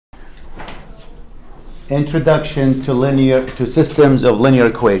Introduction to systems of linear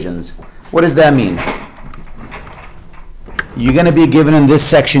equations. What does that mean? You're going to be given in this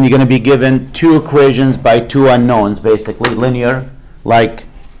section, you're going to be given two equations by two unknowns, basically linear, like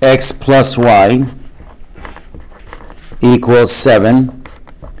x plus y equals 7,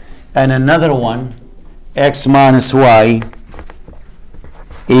 and another one, x minus y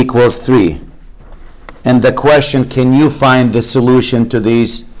equals 3. And the question, can you find the solution to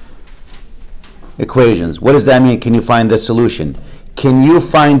these equations? What does that mean, can you find the solution? Can you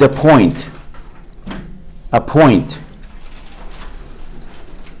find a point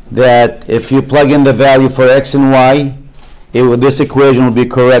that if you plug in the value for x and y, this equation will be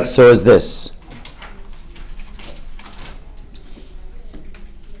correct, so is this.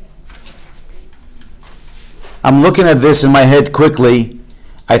 I'm looking at this in my head quickly.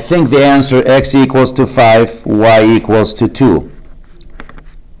 I think the answer x equals to 5, y equals to 2.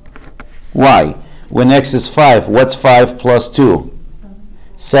 Why? When x is 5, what's 5 plus 2?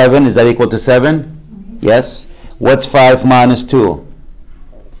 7. Is that equal to 7? Yes. What's 5 minus 2?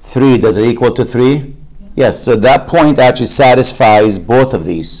 3. Does it equal to 3? Yes. So that point actually satisfies both of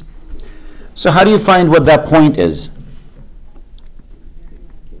these. So how do you find what that point is?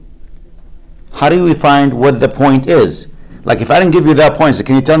 How do we find what the point is? Like if I didn't give you that point, so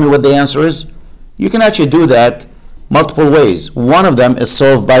can you tell me what the answer is? You can actually do that multiple ways. One of them is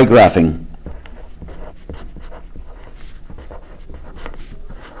solved by graphing.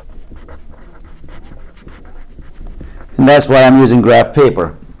 And that's why I'm using graph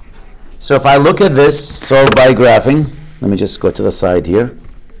paper. So if I look at this solved by graphing, let me just go to the side here.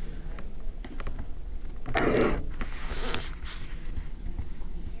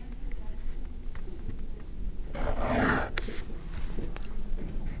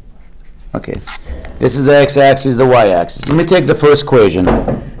 Okay, this is the x-axis, the y-axis. Let me take the first equation,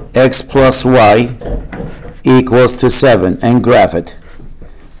 x plus y equals to 7, and graph it.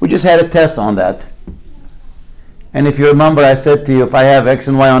 We just had a test on that. And if you remember, I said to you, if I have x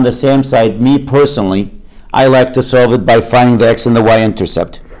and y on the same side, me personally, I like to solve it by finding the x and the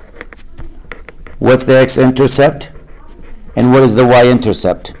y-intercept. What's the x-intercept? And what is the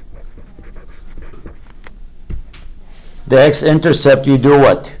y-intercept? The x-intercept, you do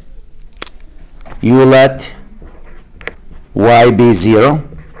what? You let y be 0,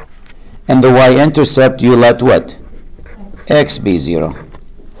 and the y-intercept you let what? X be 0.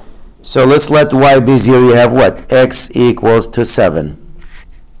 So let's let y be 0. You have what? X equals to 7.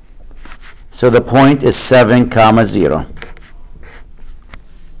 So the point is 7 comma 0.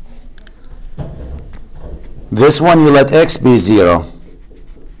 This one you let x be 0.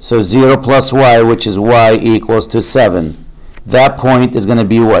 So 0 plus y, which is y equals to 7. That point is going to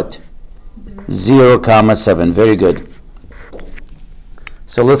be what? 0 comma 7. Very good.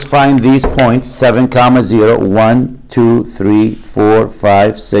 So let's find these points. 7 comma 0. 1, 2, 3, 4,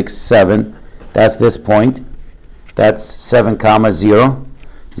 5, 6, 7. That's this point. That's 7 comma 0.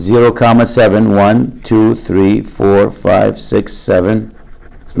 0 comma 7. 1, 2, 3, 4, 5, 6, 7.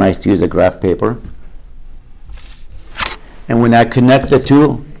 It's nice to use a graph paper. And when I connect the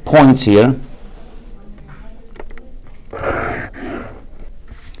 2 points here,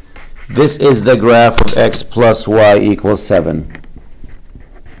 this is the graph of x plus y equals 7.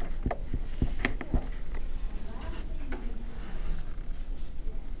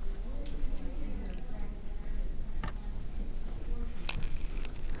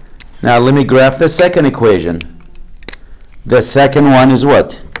 Now let me graph the second equation. The second one is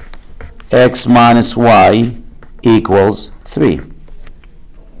what? X minus y equals 3.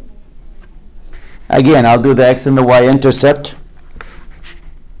 Again, I'll do the x and the y-intercept.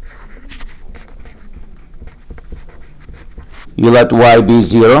 You let y be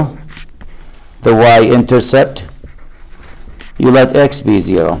 0. The y-intercept, you let x be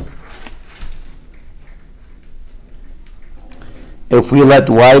 0. If we let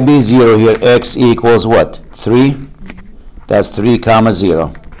y be 0 here, x equals what? 3. That's 3 comma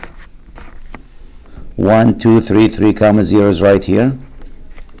 0. 1, 2, 3, 3 comma 0 is right here.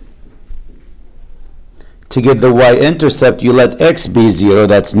 To get the y-intercept, you let x be 0.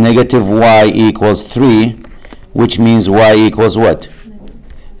 That's negative y equals 3, which means y equals what?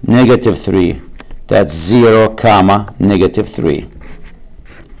 Negative 3. That's 0 comma negative 3.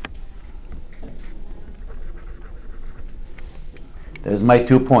 There's my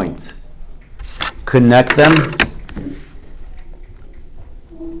 2 points. Connect them.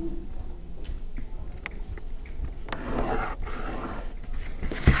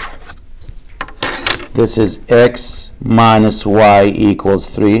 This is x minus y equals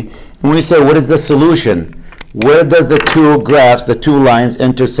 3. And we say, what is the solution? Where does the two graphs, the two lines,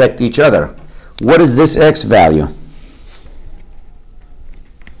 intersect each other? What is this x value?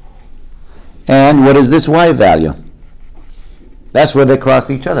 And what is this y value? That's where they cross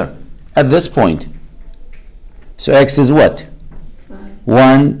each other, at this point. So x is what?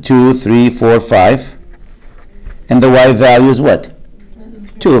 1, 2, 3, 4, 5. And the y value is what?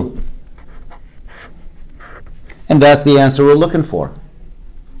 2. And that's the answer we're looking for.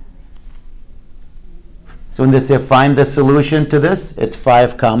 So when they say find the solution to this, it's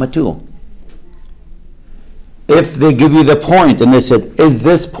 5, 2. If they give you the point and they said, is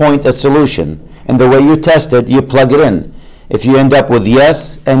this point a solution? And the way you test it, you plug it in. If you end up with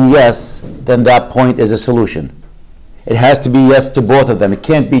yes and yes, then that point is a solution. It has to be yes to both of them. It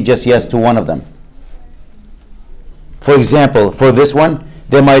can't be just yes to one of them. For example, for this one,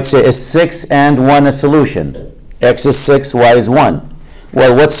 they might say, is 6 and 1 a solution? X is 6, y is 1.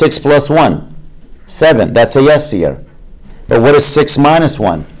 Well, what's 6 plus 1? 7. That's a yes here. But what is 6 minus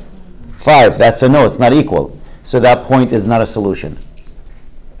 1? 5. That's a no. It's not equal. So that point is not a solution.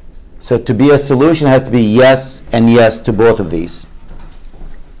 So to be a solution, it has to be yes and yes to both of these.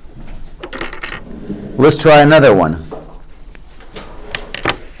 Let's try another one.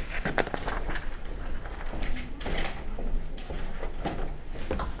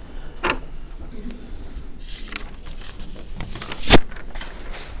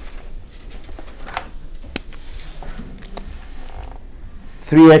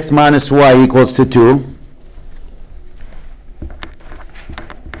 Three x minus y equals to 2.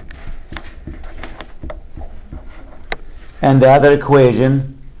 And the other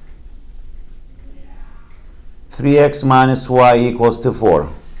equation, 3x minus y equals to 4.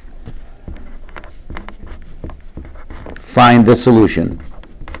 Find the solution.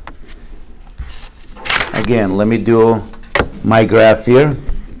 Again, let me do my graph here.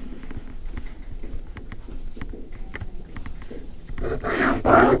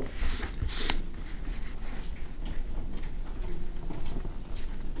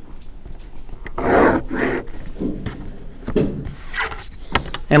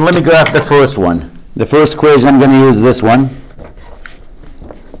 And let me graph the first one. The first equation, I'm going to use this one.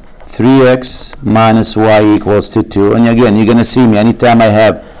 3x minus y equals to 2. And again, you're going to see me, anytime I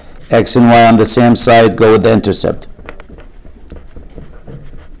have x and y on the same side, go with the intercept.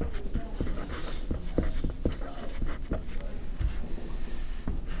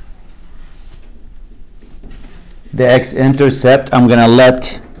 The x-intercept, I'm going to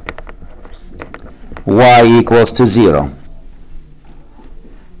let y equals to 0.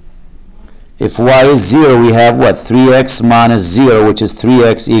 If y is 0, we have what? 3x minus 0, which is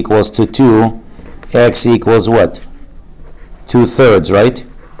 3x equals to 2. X equals what? 2/3, right?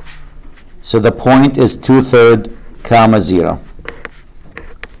 So the point is 2/3, 0.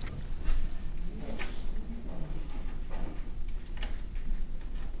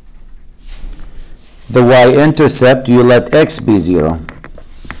 The y-intercept, you let x be 0.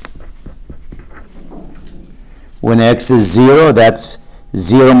 When x is 0, that's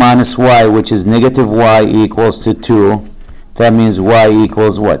 0 minus y, which is negative y equals to 2. That means y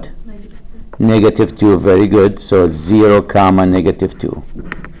equals what? Negative 2. Very good. So 0, negative 2.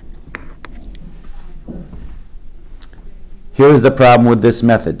 Here's the problem with this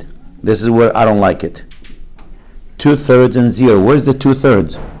method. This is where I don't like it. 2/3 and 0. Where's the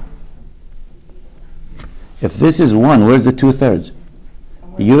 2/3? If this is 1, where's the 2/3?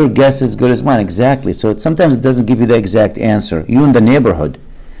 Your guess is good as mine. Exactly. So sometimes it doesn't give you the exact answer. You in the neighborhood.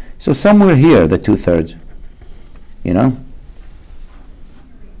 So somewhere here, the 2/3. You know?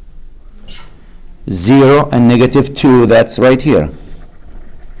 0 and negative 2, that's right here.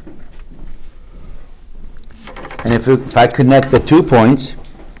 And if I connect the 2 points,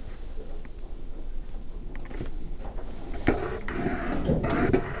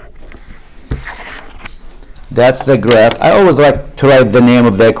 that's the graph. I always like to write the name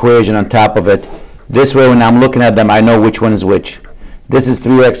of the equation on top of it. This way, when I'm looking at them, I know which one is which. This is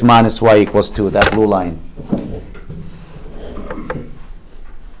 3x minus y equals 2, that blue line.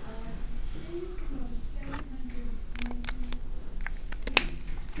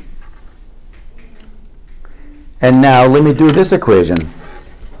 And now, let me do this equation.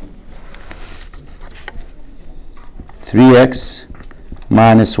 3x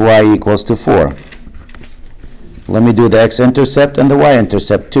minus y equals to 4. Let me do the x-intercept and the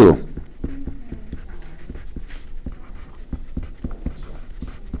y-intercept too.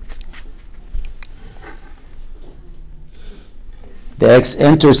 The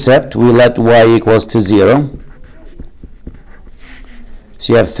x-intercept, we let y equals to 0.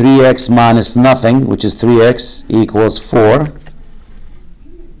 So you have 3x minus nothing, which is 3x, equals 4.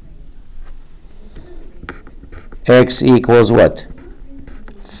 X equals what?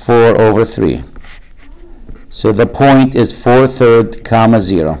 4/3. So the point is 4/3, comma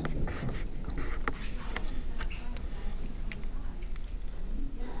 0.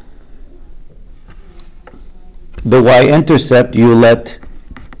 The y-intercept, you let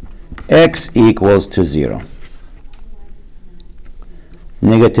x equals to 0.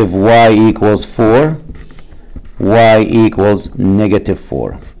 Negative y equals 4. Y equals negative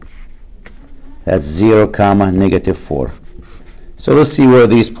 4. That's 0, comma, negative 4. So let's see where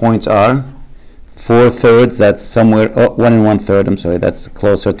these points are. 4/3, that's somewhere, 1 and 1/3, I'm sorry, that's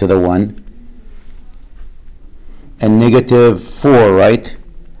closer to the 1. And negative 4, right?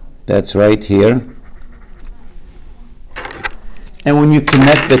 That's right here. And when you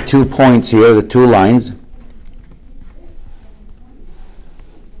connect the 2 points here, the 2 lines,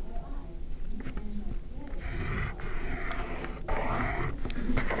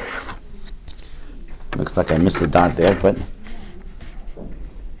 looks like I missed a dot there, but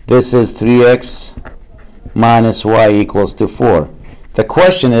this is 3x minus y equals to 4. The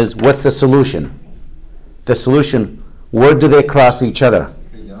question is, what's the solution? The solution, where do they cross each other?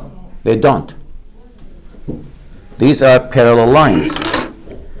 They don't. These are parallel lines.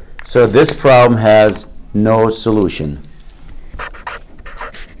 So this problem has no solution.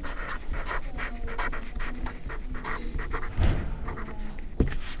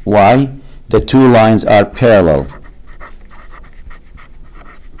 Why? The 2 lines are parallel.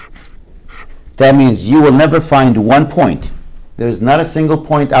 That means you will never find one point. There is not a single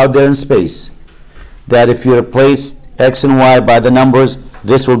point out there in space that if you replace x and y by the numbers,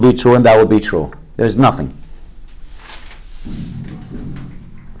 this will be true and that will be true. There's nothing.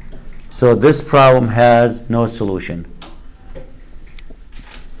 So this problem has no solution.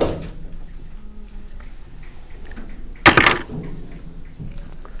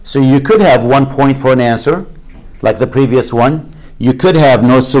 So you could have one point for an answer, like the previous one. You could have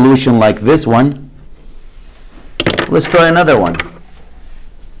no solution like this one. Let's try another one.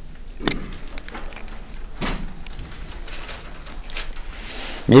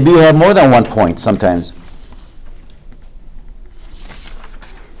 Maybe you have more than one point sometimes.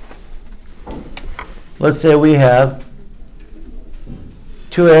 Let's say we have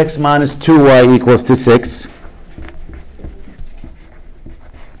 2x minus 2y equals to 6.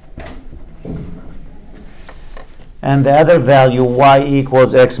 And the other value, y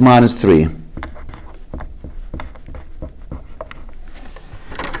equals x minus 3.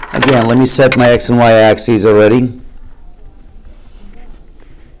 Again, let me set my x and y axes already.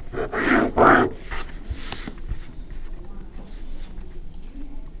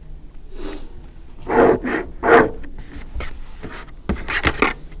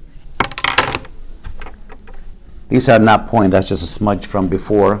 These are not point, that's just a smudge from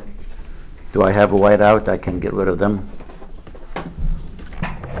before. Do I have a whiteout? I can get rid of them.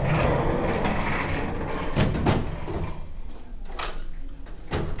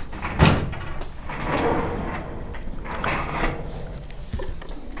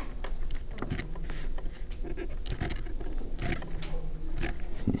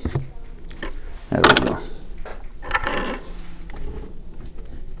 There we go.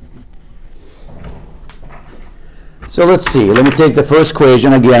 So let's see. Let me take the first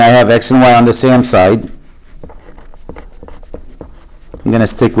equation. Again, I have x and y on the same side. I'm going to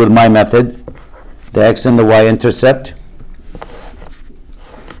stick with my method. The x and the y intercept.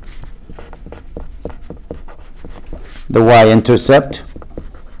 The y-intercept.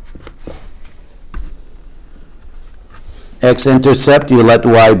 X-intercept, you let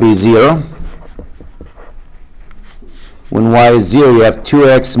y be 0. When y is 0, you have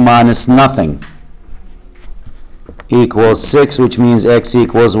 2x minus nothing equals 6, which means x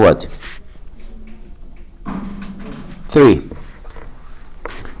equals what? 3.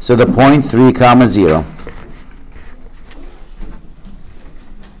 So the point 3 comma 0.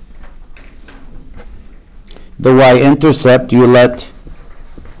 The y-intercept, you let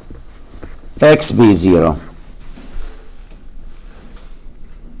x be 0.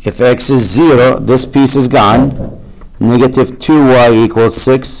 If x is 0, this piece is gone. Negative 2y equals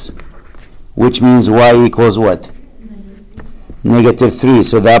 6, which means y equals what? Negative 3.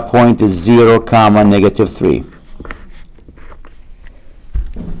 So that point is 0 comma negative 3.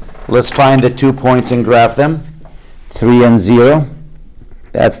 Let's find the 2 points and graph them. 3 and 0.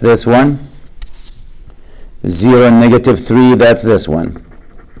 That's this one. 0 and negative 3. That's this one.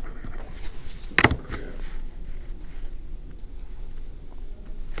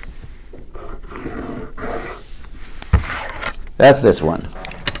 That's this one.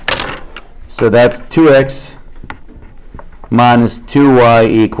 So that's 2x minus 2y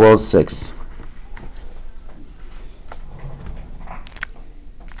equals 6.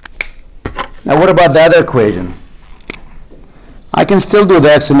 Now what about the other equation? I can still do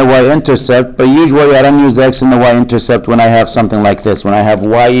the x and the y-intercept, but usually I don't use the x and the y-intercept when I have something like this. When I have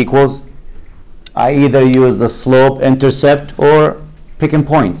y equals, I either use the slope-intercept or picking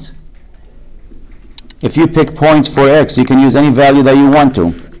points. If you pick points for x, you can use any value that you want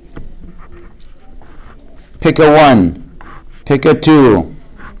to. Pick a 1, pick a 2,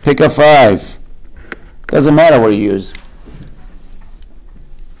 pick a 5. Doesn't matter what you use.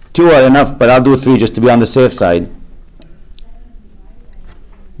 2 are enough, but I'll do 3 just to be on the safe side.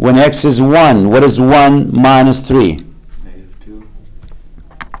 When x is 1, what is 1 minus 3? -2.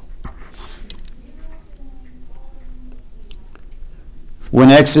 When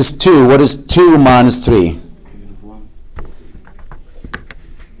x is 2, what is 2 minus 3? -1.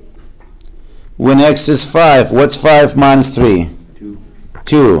 When x is 5, what's 5 minus 3? 2.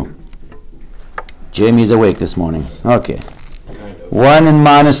 2. Jamie's awake this morning. Okay. Kind of. 1 and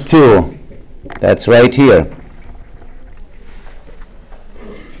minus 2. That's right here.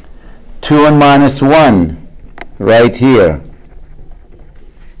 2 and minus 1. Right here.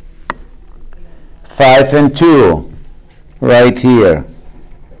 5 and 2. Right here.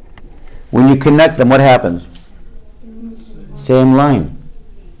 When you connect them, what happens? Same line.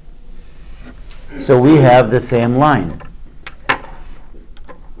 So we have the same line.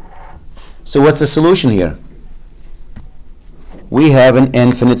 So what's the solution here? We have an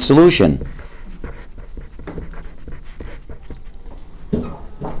infinite solution.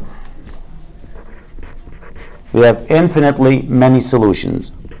 We have infinitely many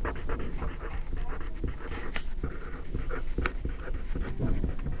solutions.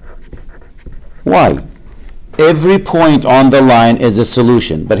 Why? Every point on the line is a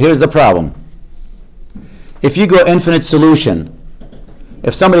solution. But here's the problem. If you go infinite solution,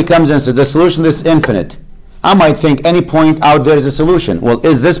 if somebody comes in and says the solution is infinite, I might think any point out there is a solution. Well,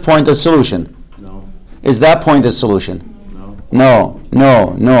 is this point a solution? No. Is that point a solution? No. No,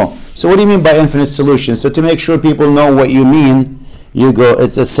 no, no. So what do you mean by infinite solution? So to make sure people know what you mean, you go,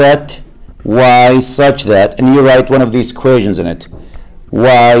 it's a set y such that, and you write one of these equations in it.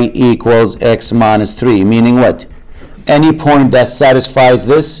 Y equals x minus 3, meaning what? Any point that satisfies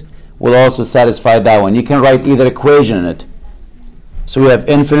this will also satisfy that one. You can write either equation in it. So we have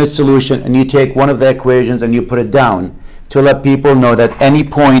infinite solution, and you take one of the equations and you put it down to let people know that any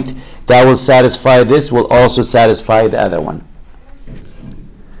point that will satisfy this will also satisfy the other one.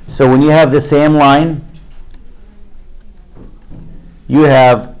 So when you have the same line, you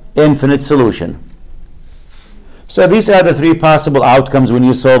have infinite solution. So these are the 3 possible outcomes when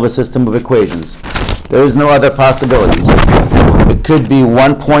you solve a system of equations. There is no other possibilities. It could be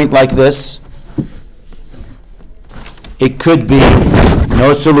one point like this. It could be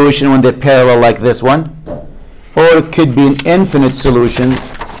no solution when they're parallel like this one. Or it could be an infinite solution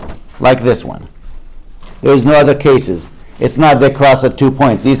like this one. There's no other cases. It's not they cross at 2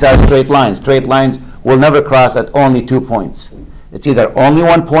 points. These are straight lines. Straight lines will never cross at only 2 points. It's either only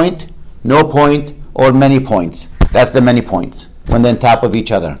 1 point, no point, or many points. That's the many points when they're on top of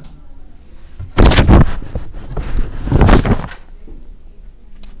each other.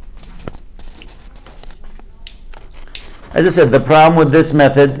 As I said, the problem with this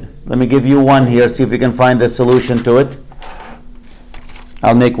method, let me give you one here, see if we can find the solution to it.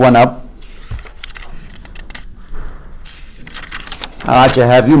 I'll make one up. I'll actually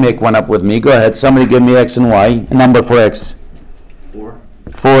have you make one up with me. Go ahead, somebody give me x and y, a number for x. 4.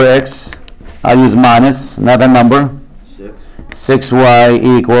 4x, I'll use minus, another number. 6.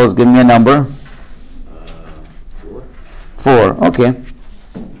 6y equals, give me a number. 4. 4, okay.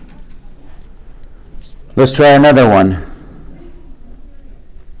 Let's try another one.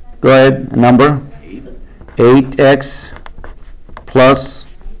 Go ahead, a number. 8. 8x plus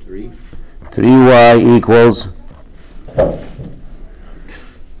 3. 3y equals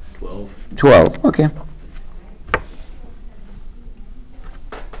 12. 12, okay.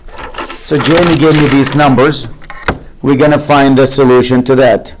 So Jamie gave me these numbers. We're going to find the solution to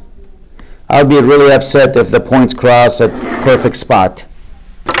that. I'll be really upset if the points cross at perfect spot.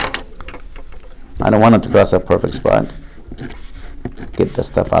 I don't want it to cross a perfect spot. Get the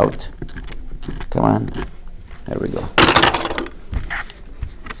stuff out. Come on. There we go.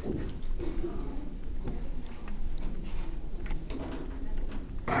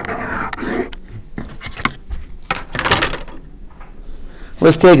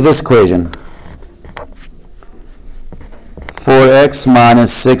 Let's take this equation. 4x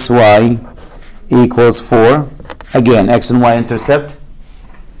minus 6y equals 4. Again, x and y intercept.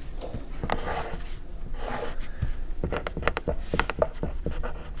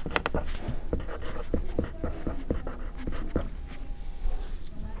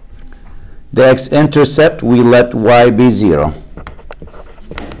 The x-intercept, we let y be 0.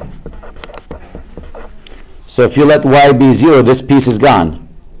 So if you let y be 0, this piece is gone.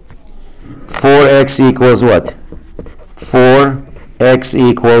 4x equals what? 4x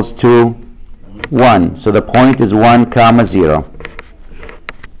equals to 1. So the point is 1 comma 0.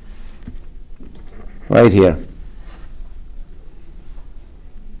 Right here.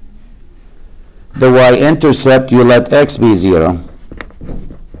 The y-intercept, you let x be 0.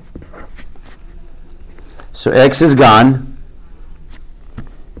 So x is gone.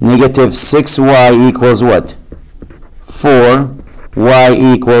 Negative 6y equals what? 4.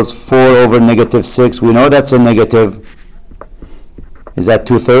 Y equals 4 over negative 6. We know that's a negative. Is that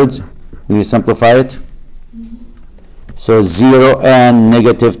 2/3? When you simplify it? So 0 and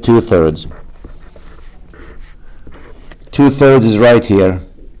negative 2/3. 2/3 is right here.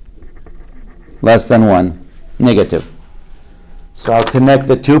 Less than 1. Negative. So I'll connect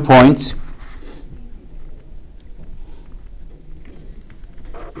the 2 points.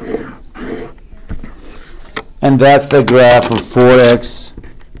 And that's the graph of 4x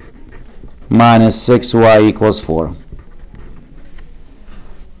minus 6y equals 4.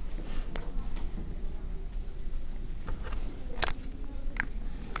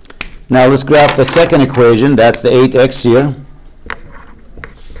 Now let's graph the second equation. That's the 8x here.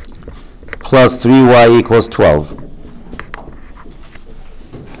 Plus 3y equals 12.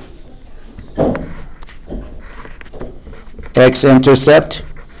 X-intercept.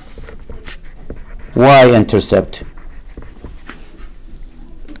 Y-intercept.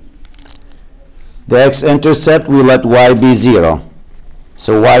 The x-intercept, we let y be 0.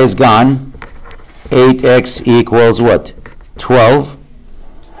 So y is gone. 8x equals what? 12.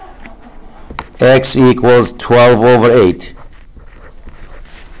 X equals 12 over 8.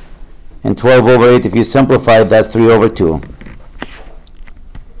 And 12 over 8, if you simplify it, that's 3 over 2.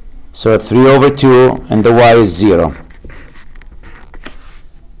 So 3 over 2, and the y is 0.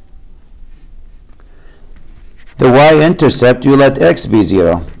 The y-intercept, you let x be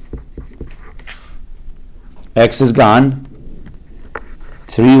 0. X is gone.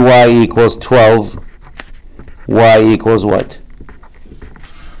 3y equals 12. Y equals what?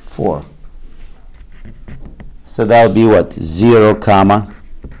 4. So that would be what? 0 comma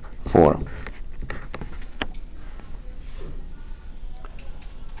 4.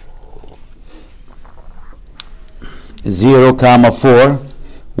 Zero comma 4.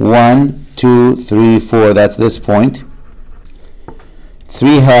 1, 2, 3, 4. That's this point.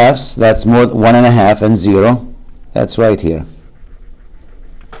 3 halves. That's more 1 and a half, and 0. That's right here.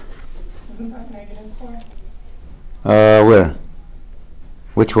 Isn't that negative 4? Where?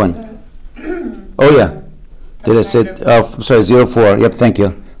 Which one? Oh yeah. Did I say? Oh, sorry. 0, 4. Yep. Thank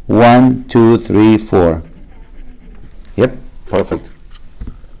you. 1, 2, 3, 4. Yep. Perfect.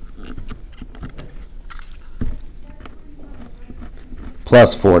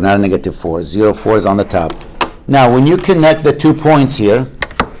 Plus 4, not a negative 4. 0, 4 is on the top. Now, when you connect the 2 points here,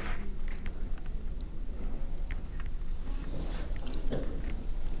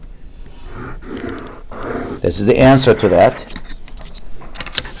 this is the answer to that.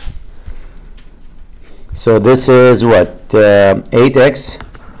 So this is what? 8x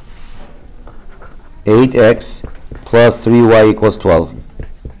plus 3y equals 12.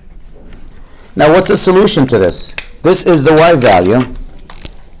 Now, what's the solution to this? This is the y value.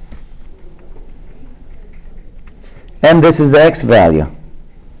 And this is the x value.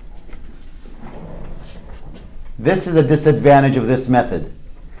 This is the disadvantage of this method.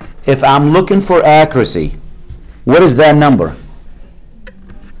 If I'm looking for accuracy, what is that number?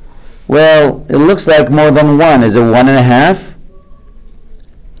 Well, it looks like more than 1. Is it 1.5?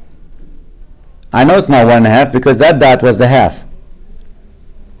 I know it's not 1.5 because that dot was the half.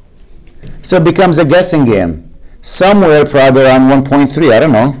 So it becomes a guessing game. Somewhere probably around 1.3, I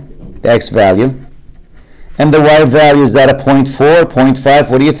don't know, the x value. And the y value is at a 0.4, 0.5.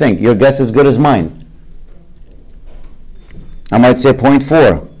 What do you think? Your guess is as good as mine. I might say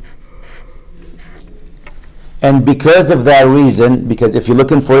 0.4. And because of that reason, because if you're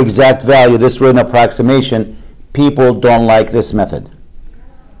looking for exact value, this written approximation, people don't like this method.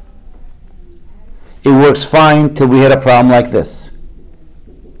 It works fine till we hit a problem like this.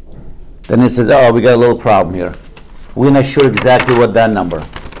 Then it says, oh, we got a little problem here. We're not sure exactly what that number.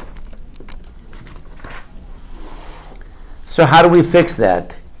 So how do we fix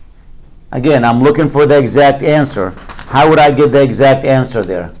that? Again, I'm looking for the exact answer. How would I get the exact answer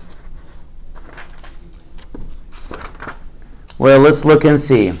there? Well, let's look and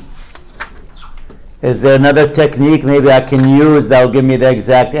see. Is there another technique maybe I can use that will give me the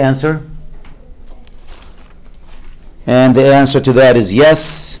exact answer? And the answer to that is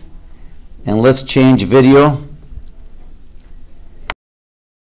yes. And let's change video